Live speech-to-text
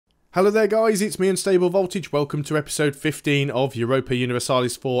Hello there guys, it's me Unstable Voltage. Welcome to episode 15 of Europa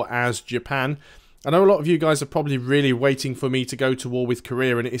Universalis IV as Japan. I know a lot of you guys are probably really waiting for me to go to war with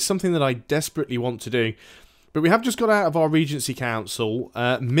Korea, and it is something that I desperately want to do. But we have just got out of our Regency Council.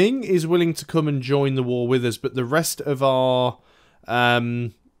 Ming is willing to come and join the war with us, but the rest of our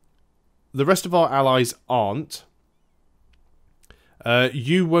allies aren't.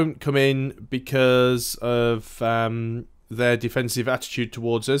 You won't come in because of their defensive attitude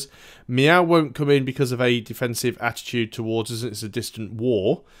towards us. Miao won't come in because of a defensive attitude towards us. It's a distant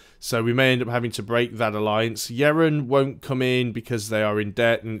war, so we may end up having to break that alliance. Yeren won't come in because they are in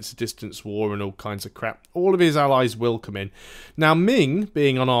debt and it's a distance war and all kinds of crap. All of his allies will come in. Now Ming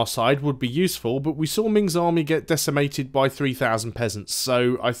being on our side would be useful, but we saw Ming's army get decimated by 3,000 peasants,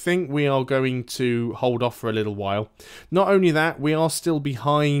 so I think we are going to hold off for a little while. Not only that, we are still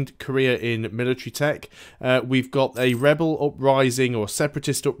behind Korea in military tech. We've got a rebel uprising or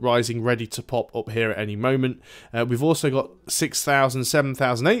separatist uprising ready to pop up here at any moment. We've also got 6,000,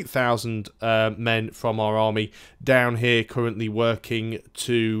 7,000, 8,000 men from our army down here currently working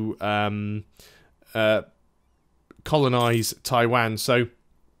to colonize Taiwan. So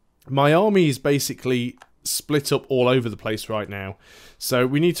my army is basically split up all over the place right now, so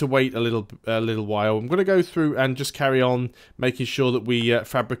we need to wait a little while. I'm going to go through and just carry on making sure that we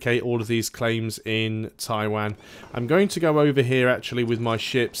fabricate all of these claims in Taiwan. I'm going to go over here actually with my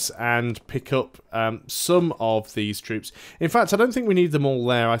ships and pick up some of these troops. In fact, I don't think we need them all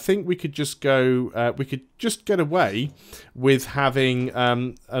there. I think we could just go we could just get away with having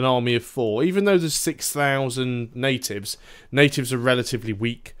an army of 4. Even though there's 6,000 natives are relatively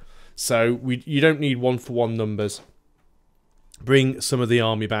weak. So you don't need one-for-one numbers. Bring some of the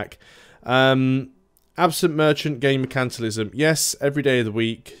army back. Absent merchant, gain mercantilism. Yes, every day of the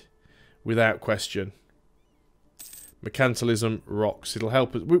week, without question. Mercantilism rocks. It'll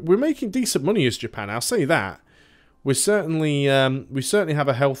help us. We're making decent money as Japan, I'll say that. We certainly have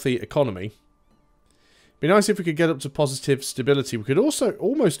a healthy economy. Be nice if we could get up to positive stability. We could also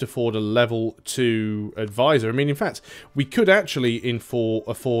almost afford a level 2 advisor. I mean, in fact, we could actually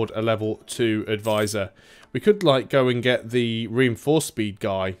afford a level 2 advisor. We could, like, go and get the reinforced speed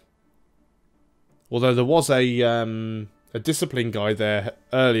guy. Although there was a discipline guy there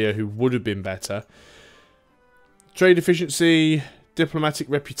earlier who would have been better. Trade efficiency, diplomatic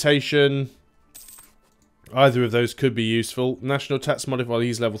reputation. Either of those could be useful. National tax modifier,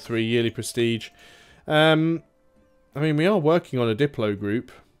 he's level 3, yearly prestige. I mean, we are working on a Diplo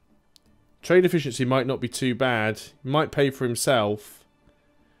group. Trade efficiency might not be too bad. He might pay for himself.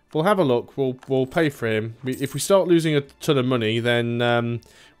 We'll have a look. We'll pay for him. If we start losing a ton of money, then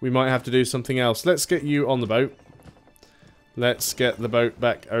we might have to do something else. Let's get you on the boat. Let's get the boat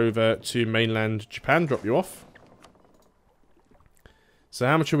back over to mainland Japan. Drop you off. So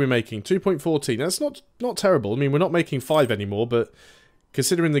how much are we making? 2.14. That's not terrible. I mean, we're not making 5 anymore, but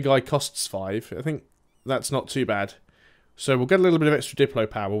considering the guy costs 5, I think that's not too bad. So we'll get a little bit of extra Diplo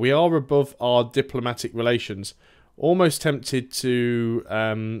power. We are above our diplomatic relations. Almost tempted to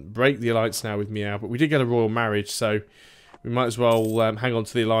break the alliance now with Miao, but we did get a royal marriage, so we might as well hang on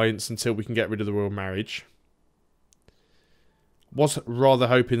to the alliance until we can get rid of the royal marriage. Was rather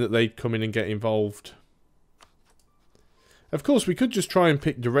hoping that they'd come in and get involved. Of course, we could just try and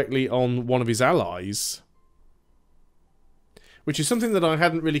pick directly on one of his allies, which is something that I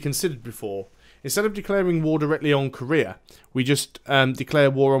hadn't really considered before. Instead of declaring war directly on Korea, we just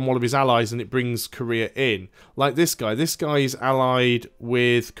declare war on one of his allies and it brings Korea in. Like this guy. This guy is allied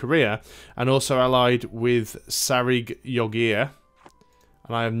with Korea and also allied with Sarig Yogir.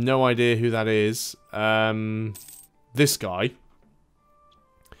 And I have no idea who that is. This guy.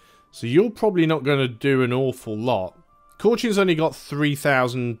 So you're probably not going to do an awful lot. Cauchin's only got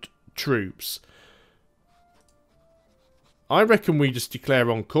 3,000 troops. I reckon we just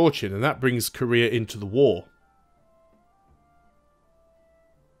declare on Cauchin and that brings Korea into the war.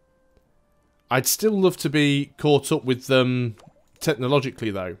 I'd still love to be caught up with them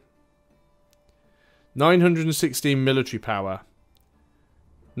technologically though. 916 military power.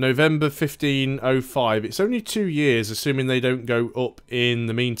 November 1505. It's only 2 years, assuming they don't go up in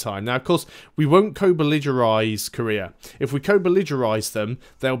the meantime. Now, of course, we won't co-belligerize Korea. If we co-belligerize them,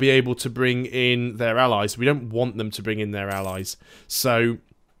 they'll be able to bring in their allies. We don't want them to bring in their allies. So,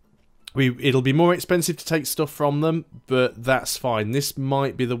 it'll be more expensive to take stuff from them, but that's fine. This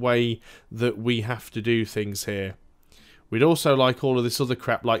might be the way that we have to do things here. We'd also like all of this other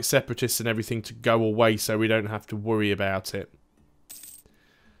crap, like separatists and everything, to go away so we don't have to worry about it.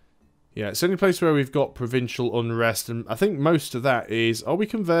 Yeah, it's the only place where we've got provincial unrest, and I think most of that is... Are we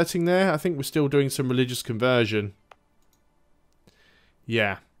converting there? I think we're still doing some religious conversion.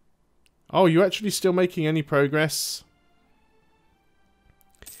 Yeah. Oh, you're actually still making any progress?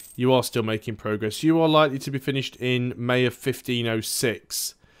 You are still making progress. You are likely to be finished in May of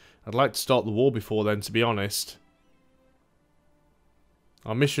 1506. I'd like to start the war before then, to be honest.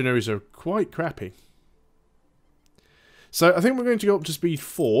 Our missionaries are quite crappy. So I think we're going to go up to speed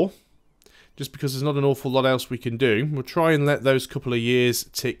 4. Just because there's not an awful lot else we can do. We'll try and let those couple of years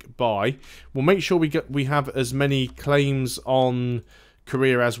tick by. We'll make sure we have as many claims on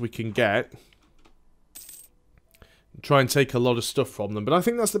Korea as we can get. Try and take a lot of stuff from them. But I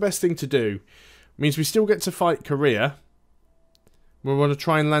think that's the best thing to do. It means we still get to fight Korea. We want to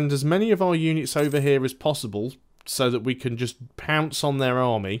try and land as many of our units over here as possible so that we can just pounce on their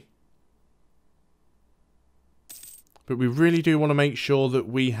army. But we really do want to make sure that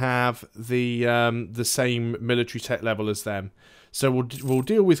we have the same military tech level as them. So we'll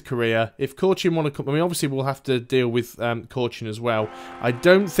deal with Korea. If Cochin want to come... I mean, obviously we'll have to deal with Cochin as well. I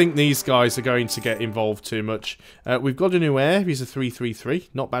don't think these guys are going to get involved too much. We've got a new heir. He's a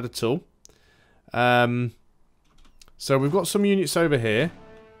 333. Not bad at all. So we've got some units over here.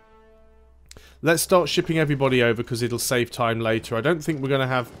 Let's start shipping everybody over because it'll save time later. I don't think we're going to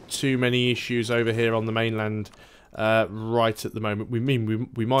have too many issues over here on the mainland right at the moment.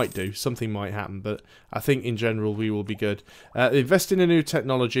 We might do. Something might happen, but I think in general we will be good. Invest in a new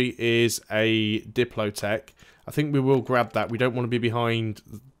technology is a Diplotech. I think we will grab that. We don't want to be behind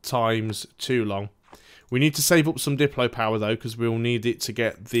times too long. We need to save up some Diplo power though, because we'll need it to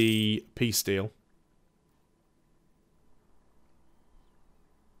get the peace deal.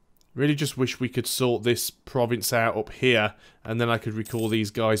 Really just wish we could sort this province out up here, and then I could recall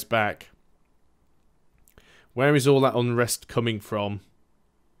these guys back. Where is all that unrest coming from?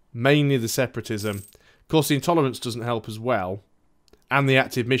 Mainly the separatism. Of course, the intolerance doesn't help as well. And the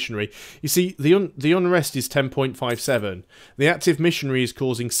active missionary. You see, the unrest is 10.57. The active missionary is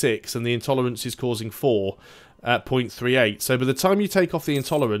causing 6, and the intolerance is causing 4.38. So by the time you take off the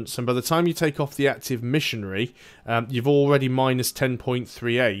intolerance, and by the time you take off the active missionary, you've already minus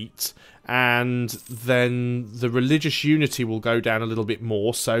 10.38. And then the religious unity will go down a little bit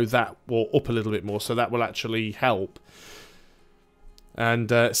more, so that will up a little bit more, so that will actually help. And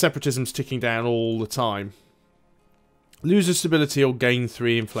separatism's ticking down all the time. Lose stability or gain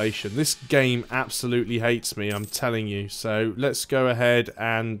 3 inflation. This game absolutely hates me, I'm telling you. So let's go ahead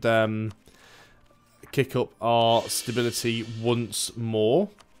and kick up our stability once more.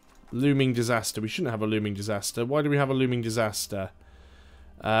 Looming disaster. We shouldn't have a looming disaster. Why do we have a looming disaster?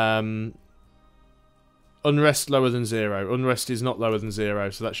 Unrest lower than 0. Unrest is not lower than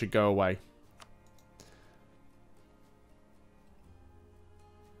 0, so that should go away.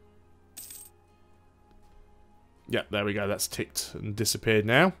 Yep, there we go. That's ticked and disappeared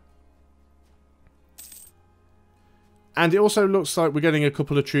now. And it also looks like we're getting a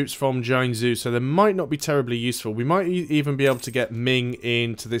couple of troops from Jiangsu, so they might not be terribly useful. We might even be able to get Ming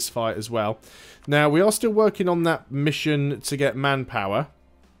into this fight as well. Now, we are still working on that mission to get manpower.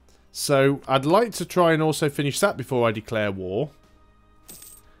 So, I'd like to try and also finish that before I declare war.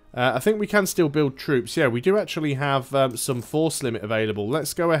 I think we can still build troops. Yeah, we do actually have some force limit available.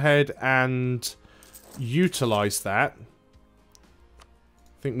 Let's go ahead and utilize that.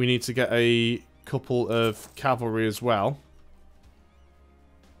 I think we need to get a couple of cavalry as well.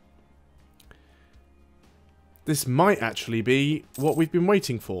 This might actually be what we've been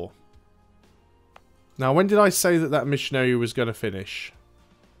waiting for. Now, when did I say that that missionary was going to finish?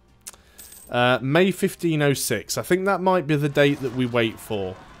 May 1506. I think that might be the date that we wait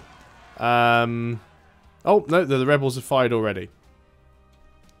for. Oh, no, the rebels have fired already.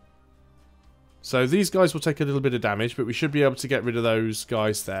 So these guys will take a little bit of damage, but we should be able to get rid of those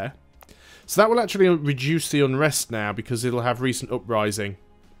guys there. So that will actually reduce the unrest now, because it'll have recent uprising.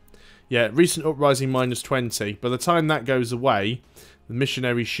 Yeah, recent uprising minus 20. By the time that goes away, the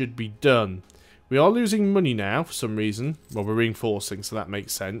missionary should be done. We are losing money now, for some reason. Well, we're reinforcing, so that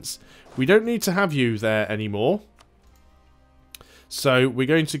makes sense. We don't need to have you there anymore. So we're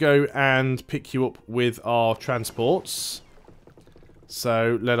going to go and pick you up with our transports.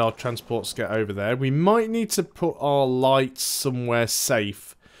 So let our transports get over there. We might need to put our lights somewhere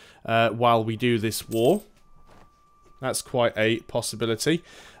safe while we do this war. That's quite a possibility.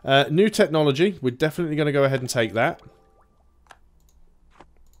 New technology. We're definitely going to go ahead and take that.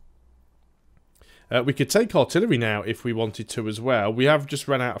 We could take artillery now if we wanted to as well. We have just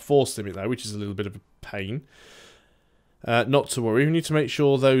run out of force limit though, which is a little bit of a pain. Not to worry. We need to make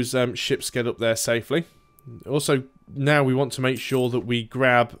sure those ships get up there safely. Also, now we want to make sure that we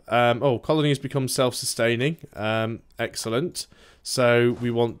grab... oh, colonies become self-sustaining. Excellent. So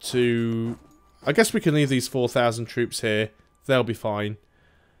we want to... I guess we can leave these 4,000 troops here. They'll be fine.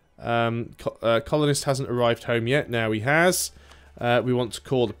 Colonist hasn't arrived home yet. Now he has. We want to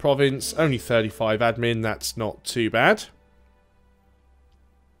call the province. Only 35 admin. That's not too bad.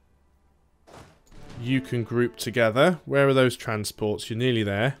 You can group together. Where are those transports? You're nearly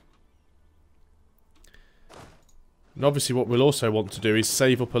there. And obviously what we'll also want to do is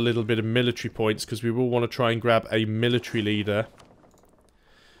save up a little bit of military points, because we will want to try and grab a military leader.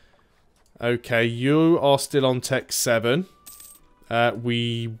 Okay, you are still on Tech 7. I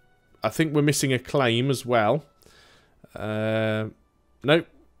think we're missing a claim as well. Nope.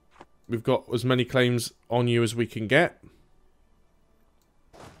 We've got as many claims on you as we can get.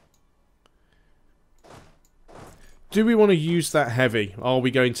 Do we want to use that heavy? Are we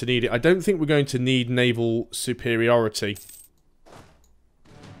going to need it? I don't think we're going to need naval superiority.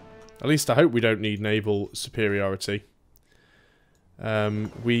 At least I hope we don't need naval superiority.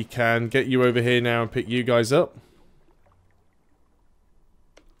 We can get you over here now and pick you guys up.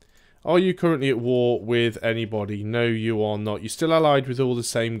 Are you currently at war with anybody? No, you are not. You're still allied with all the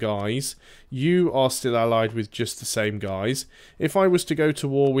same guys. You are still allied with just the same guys. If I was to go to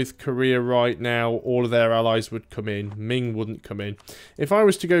war with Korea right now, all of their allies would come in. Ming wouldn't come in. If I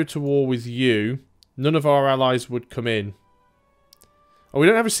was to go to war with you, none of our allies would come in. Oh, we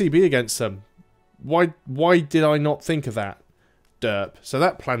don't have a CB against them. Why did I not think of that? Derp. So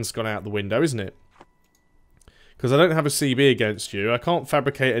that plan's gone out the window, isn't it? Because I don't have a CB against you. I can't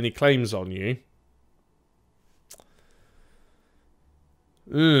fabricate any claims on you.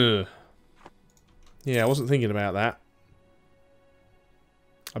 Ugh. Yeah, I wasn't thinking about that.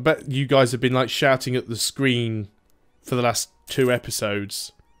 I bet you guys have been like shouting at the screen for the last 2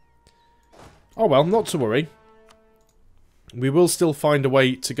 episodes. Oh well, not to worry. We will still find a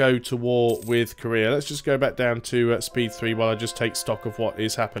way to go to war with Korea. Let's just go back down to speed 3 while I just take stock of what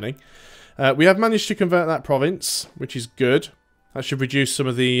is happening. We have managed to convert that province, which is good. That should reduce some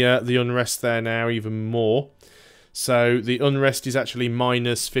of the unrest there now even more. So the unrest is actually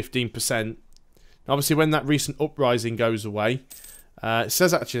minus 15%. Obviously, when that recent uprising goes away, it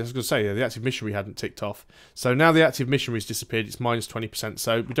says actually, I was going to say, the active missionary hadn't ticked off. So now the active missionary's disappeared, it's minus 20%.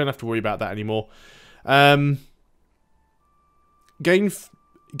 So we don't have to worry about that anymore. Gain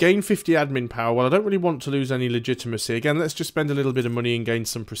 50 admin power. Well, I don't really want to lose any legitimacy. Again, let's just spend a little bit of money and gain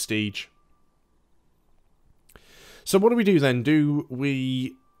some prestige. So what do we do then? Do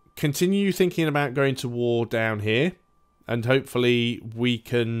we continue thinking about going to war down here? And hopefully we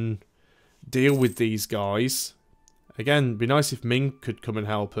can deal with these guys. Again, it'd be nice if Ming could come and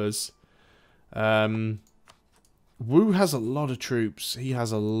help us. Wu has a lot of troops. He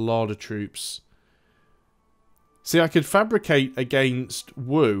has a lot of troops. See, I could fabricate against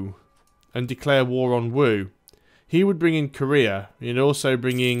Wu and declare war on Wu. He would bring in Korea. He'd also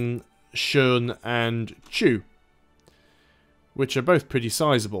bring in Shun and Chu, which are both pretty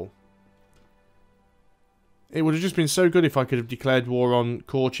sizable. It would have just been so good if I could have declared war on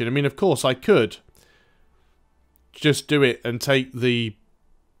Cochin. I mean, of course, I could just do it and take the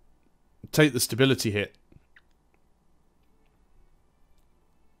stability hit.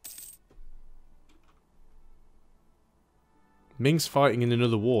 Ming's fighting in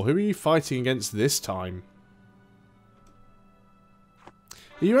another war. Who are you fighting against this time?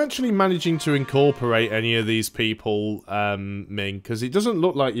 Are you actually managing to incorporate any of these people, Ming? Because it doesn't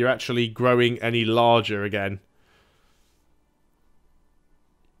look like you're actually growing any larger again.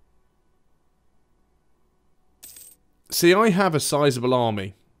 See, I have a sizable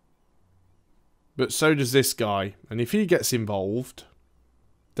army. But so does this guy. And if he gets involved,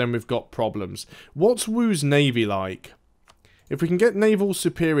 then we've got problems. What's Wu's navy like? If we can get naval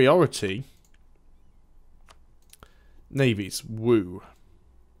superiority... Navies. Wu.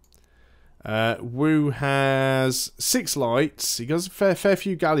 Wu has 6 lights. He has a fair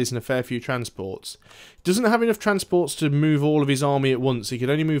few galleys and a fair few transports. He doesn't have enough transports to move all of his army at once. He could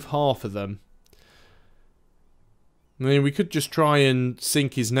only move half of them. I mean, we could just try and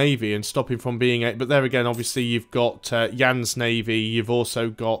sink his navy and stop him from being... But there again, obviously, you've got Yan's navy. You've also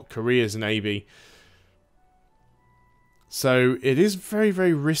got Korea's navy. So it is very,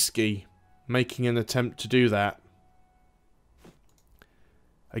 very risky making an attempt to do that.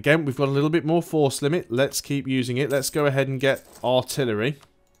 Again, we've got a little bit more force limit. Let's keep using it. Let's go ahead and get artillery,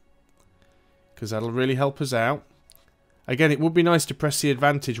 because that'll really help us out. Again, it would be nice to press the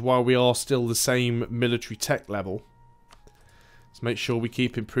advantage while we are still the same military tech level. Let's make sure we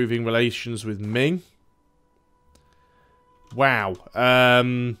keep improving relations with Ming. Wow.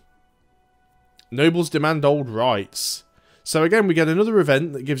 Nobles demand old rights. So again, we get another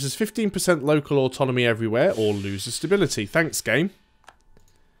event that gives us 15% local autonomy everywhere, or loses stability. Thanks, game.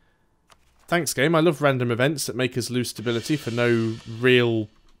 Thanks, game. I love random events that make us lose stability for no real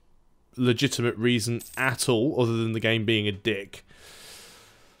legitimate reason at all, other than the game being a dick.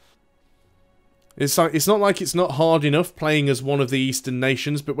 It's not like it's not hard enough playing as one of the Eastern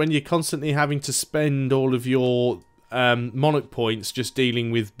nations, but when you're constantly having to spend all of your monarch points just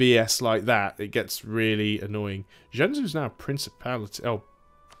dealing with BS like that, it gets really annoying. Zhenzu's now a principality. Oh,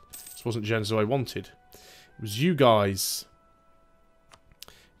 this wasn't Zhenzu I wanted. It was you guys.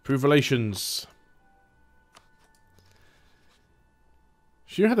 Improve relations.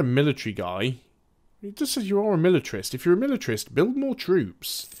 If you had a military guy, it just says you are a militarist. If you're a militarist, build more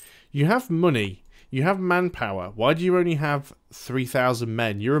troops. You have money. You have manpower. Why do you only have 3,000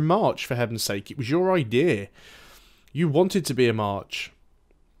 men? You're a march, for heaven's sake. It was your idea. You wanted to be a march.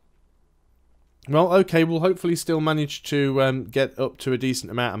 Well, okay, we'll hopefully still manage to get up to a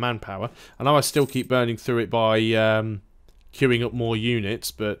decent amount of manpower. I know I still keep burning through it by queuing up more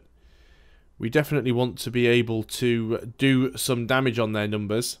units, but we definitely want to be able to do some damage on their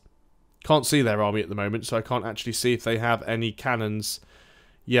numbers. Can't see their army at the moment, so I can't actually see if they have any cannons.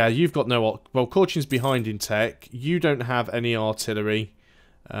 Yeah, you've got no... Well, Korchin's behind in tech. You don't have any artillery.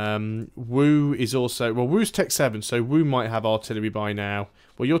 Wu is also... Well, Wu's tech 7, so Wu might have artillery by now.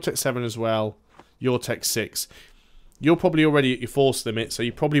 Well, you're tech 7 as well. You're tech 6. You're probably already at your force limit, so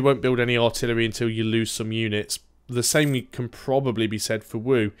you probably won't build any artillery until you lose some units. The same can probably be said for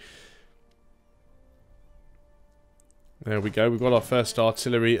Wu. There we go. We've got our first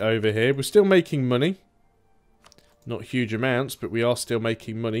artillery over here. We're still making money. Not huge amounts, but we are still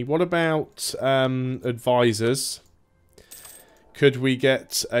making money. What about advisors? Could we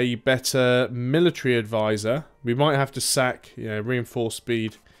get a better military advisor? We might have to sack, reinforce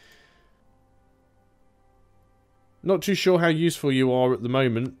speed. Not too sure how useful you are at the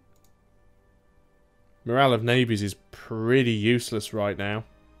moment. Morale of navies is pretty useless right now.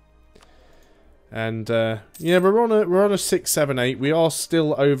 And yeah, we're on a 6, 7, 8. We are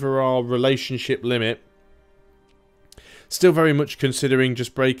still over our relationship limit. Still very much considering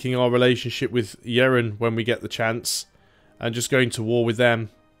just breaking our relationship with Yeren when we get the chance. And just going to war with them.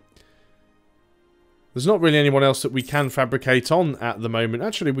 There's not really anyone else that we can fabricate on at the moment.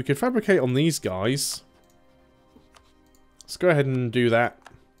 Actually, we could fabricate on these guys. Let's go ahead and do that.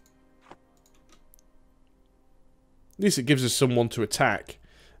 At least it gives us someone to attack.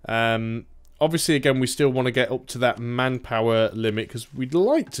 Obviously, again, we still want to get up to that manpower limit because we'd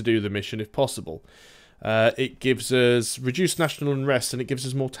like to do the mission if possible. It gives us reduced national unrest and it gives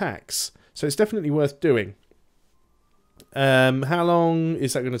us more tax. So it's definitely worth doing. How long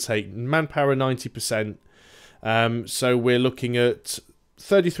is that going to take? Manpower 90%. So we're looking at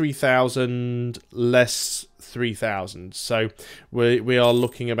 33,000 less 3,000. So we are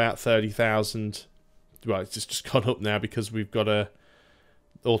looking about 30,000. Well, it's just gone up now because we've got a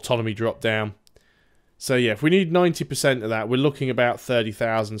autonomy drop down. So yeah, if we need 90% of that, we're looking about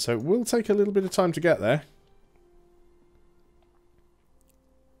 30,000. So it will take a little bit of time to get there.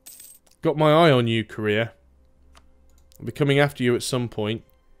 Got my eye on you, Korea. I'll be coming after you at some point.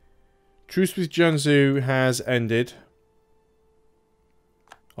 Truce with Jiangsu has ended.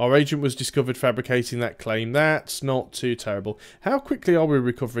 Our agent was discovered fabricating that claim. That's not too terrible. How quickly are we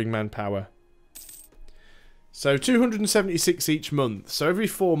recovering manpower? So 276 each month. So every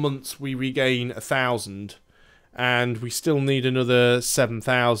 4 months we regain 1,000. And we still need another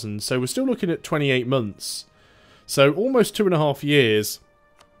 7,000. So we're still looking at 28 months. So almost 2.5 years.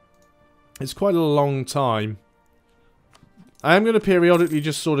 It's quite a long time. I am going to periodically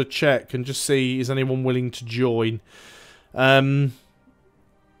just sort of check and just see, is anyone willing to join?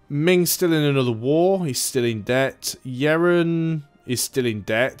 Ming's still in another war. He's still in debt. Yeren is still in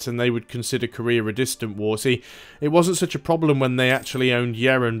debt, and they would consider Korea a distant war. See, it wasn't such a problem when they actually owned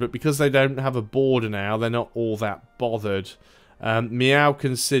Yeren, but because they don't have a border now, they're not all that bothered. Miao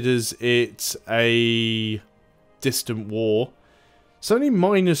considers it a distant war. It's only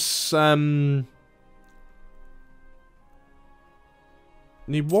minus...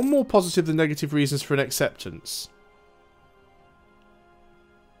 Need one more positive than negative reasons for an acceptance.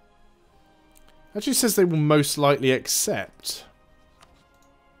 Actually says they will most likely accept.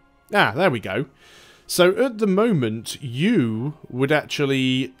 Ah, there we go. So at the moment, you would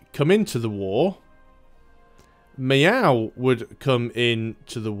actually come into the war. Miao would come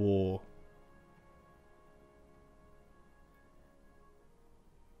into the war.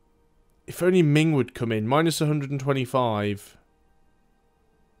 If only Ming would come in. Minus 125.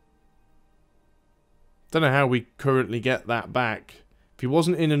 Don't know how we currently get that back. If he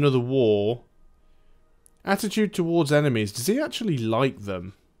wasn't in another war... Attitude towards enemies. Does he actually like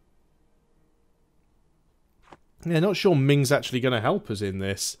them? Yeah, not sure Ming's actually going to help us in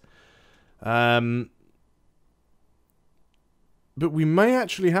this. But we may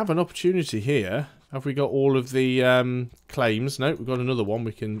actually have an opportunity here. Have we got all of the claims? No, we've got another one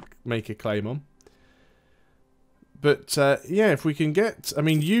we can make a claim on. But, yeah, if we can get... I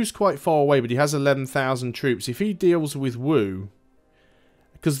mean, Yu's quite far away, but he has 11,000 troops. If he deals with Wu...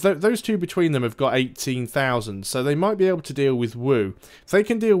 Because those two between them have got 18,000, so they might be able to deal with Wu. If they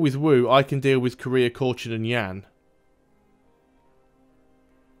can deal with Wu, I can deal with Korea, Cochin, and Yan.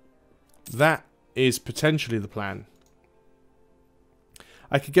 That is potentially the plan.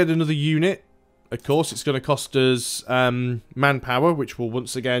 I could get another unit. Of course, it's going to cost us manpower, which will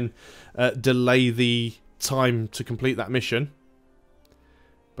once again delay the time to complete that mission.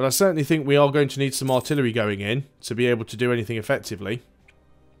 But I certainly think we are going to need some artillery going in to be able to do anything effectively.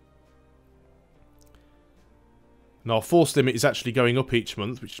 And our force limit is actually going up each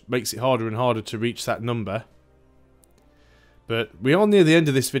month, which makes it harder and harder to reach that number. But we are near the end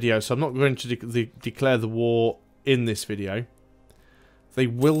of this video, so I'm not going to declare the war in this video. They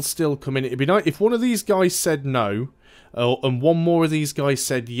will still come in. It'd be nice if one of these guys said no, and one more of these guys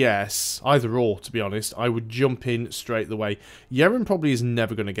said yes, either or, to be honest, I would jump in straight away. Yeren probably is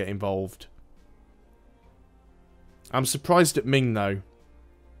never going to get involved. I'm surprised at Ming, though.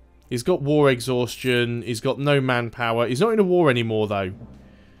 He's got war exhaustion. He's got no manpower. He's not in a war anymore, though.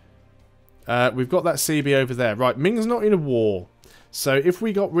 We've got that CB over there. Right, Ming's not in a war. So if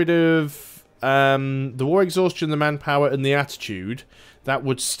we got rid of the war exhaustion, the manpower, and the attitude, that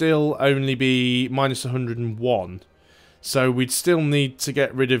would still only be minus 101. So we'd still need to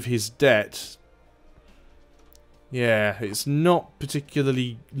get rid of his debt. Yeah, it's not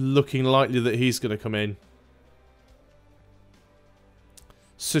particularly looking likely that he's going to come in.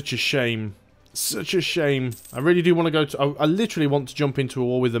 Such a shame. Such a shame. I really do want to go to... I literally want to jump into a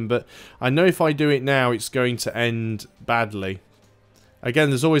war with them, but I know if I do it now, it's going to end badly. Again,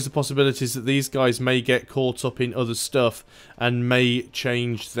 there's always the possibilities that these guys may get caught up in other stuff and may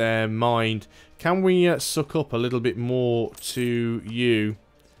change their mind. Can we suck up a little bit more to you?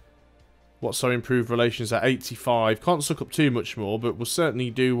 What's our improved relations at 85? Can't suck up too much more, but we'll certainly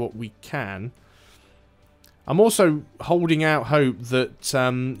do what we can. I'm also holding out hope that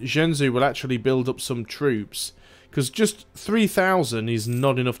Zhenzhou will actually build up some troops, because just 3,000 is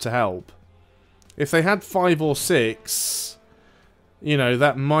not enough to help. If they had 5 or 6, you know,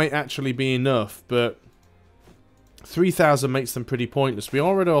 that might actually be enough, but 3,000 makes them pretty pointless. We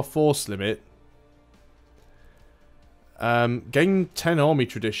are at our force limit. Gain 10 army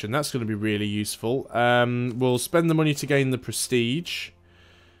tradition, that's going to be really useful. We'll spend the money to gain the prestige.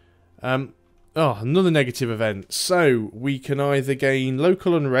 Oh, another negative event. So, we can either gain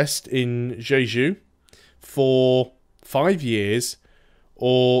local unrest in Jeju for 5 years,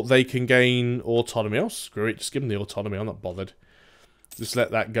 or they can gain autonomy. Oh, screw it, just give them the autonomy, I'm not bothered. Just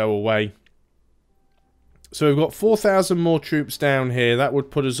let that go away. So we've got 4,000 more troops down here. That would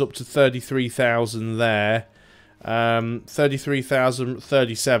put us up to 33,000 there. 33,000,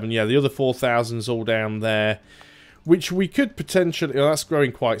 37. Yeah, the other 4,000's all down there. Which we could potentially... Oh, that's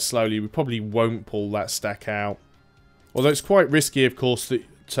growing quite slowly. We probably won't pull that stack out. Although it's quite risky, of course, that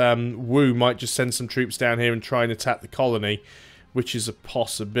Wu might just send some troops down here and try and attack the colony. Which is a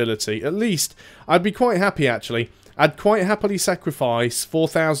possibility. At least, I'd be quite happy, actually. I'd quite happily sacrifice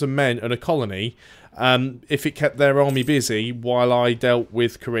 4,000 men and a colony if it kept their army busy while I dealt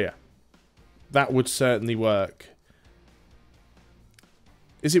with Korea. That would certainly work.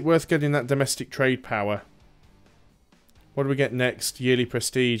 Is it worth getting that domestic trade power? What do we get next? Yearly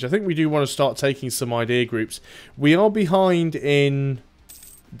prestige. I think we do want to start taking some idea groups. We are behind in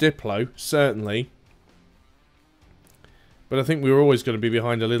Diplo, certainly. But I think we were always going to be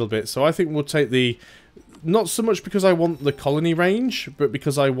behind a little bit. So I think we'll take the... Not so much because I want the colony range, but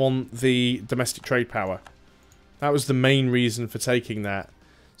because I want the domestic trade power. That was the main reason for taking that.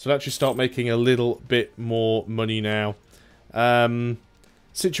 So we'll actually start making a little bit more money now.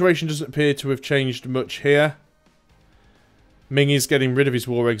 Situation doesn't appear to have changed much here. Ming is getting rid of his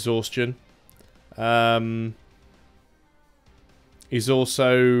war exhaustion. He's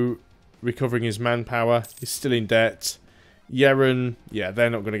also recovering his manpower. He's still in debt. Yeren, yeah, they're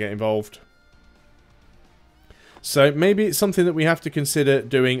not going to get involved. So maybe it's something that we have to consider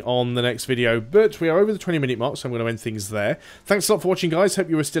doing on the next video. But we are over the 20-minute mark, so I'm going to end things there. Thanks a lot for watching, guys. Hope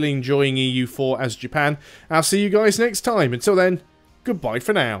you are still enjoying EU4 as Japan. I'll see you guys next time. Until then, goodbye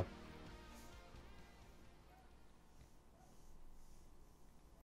for now.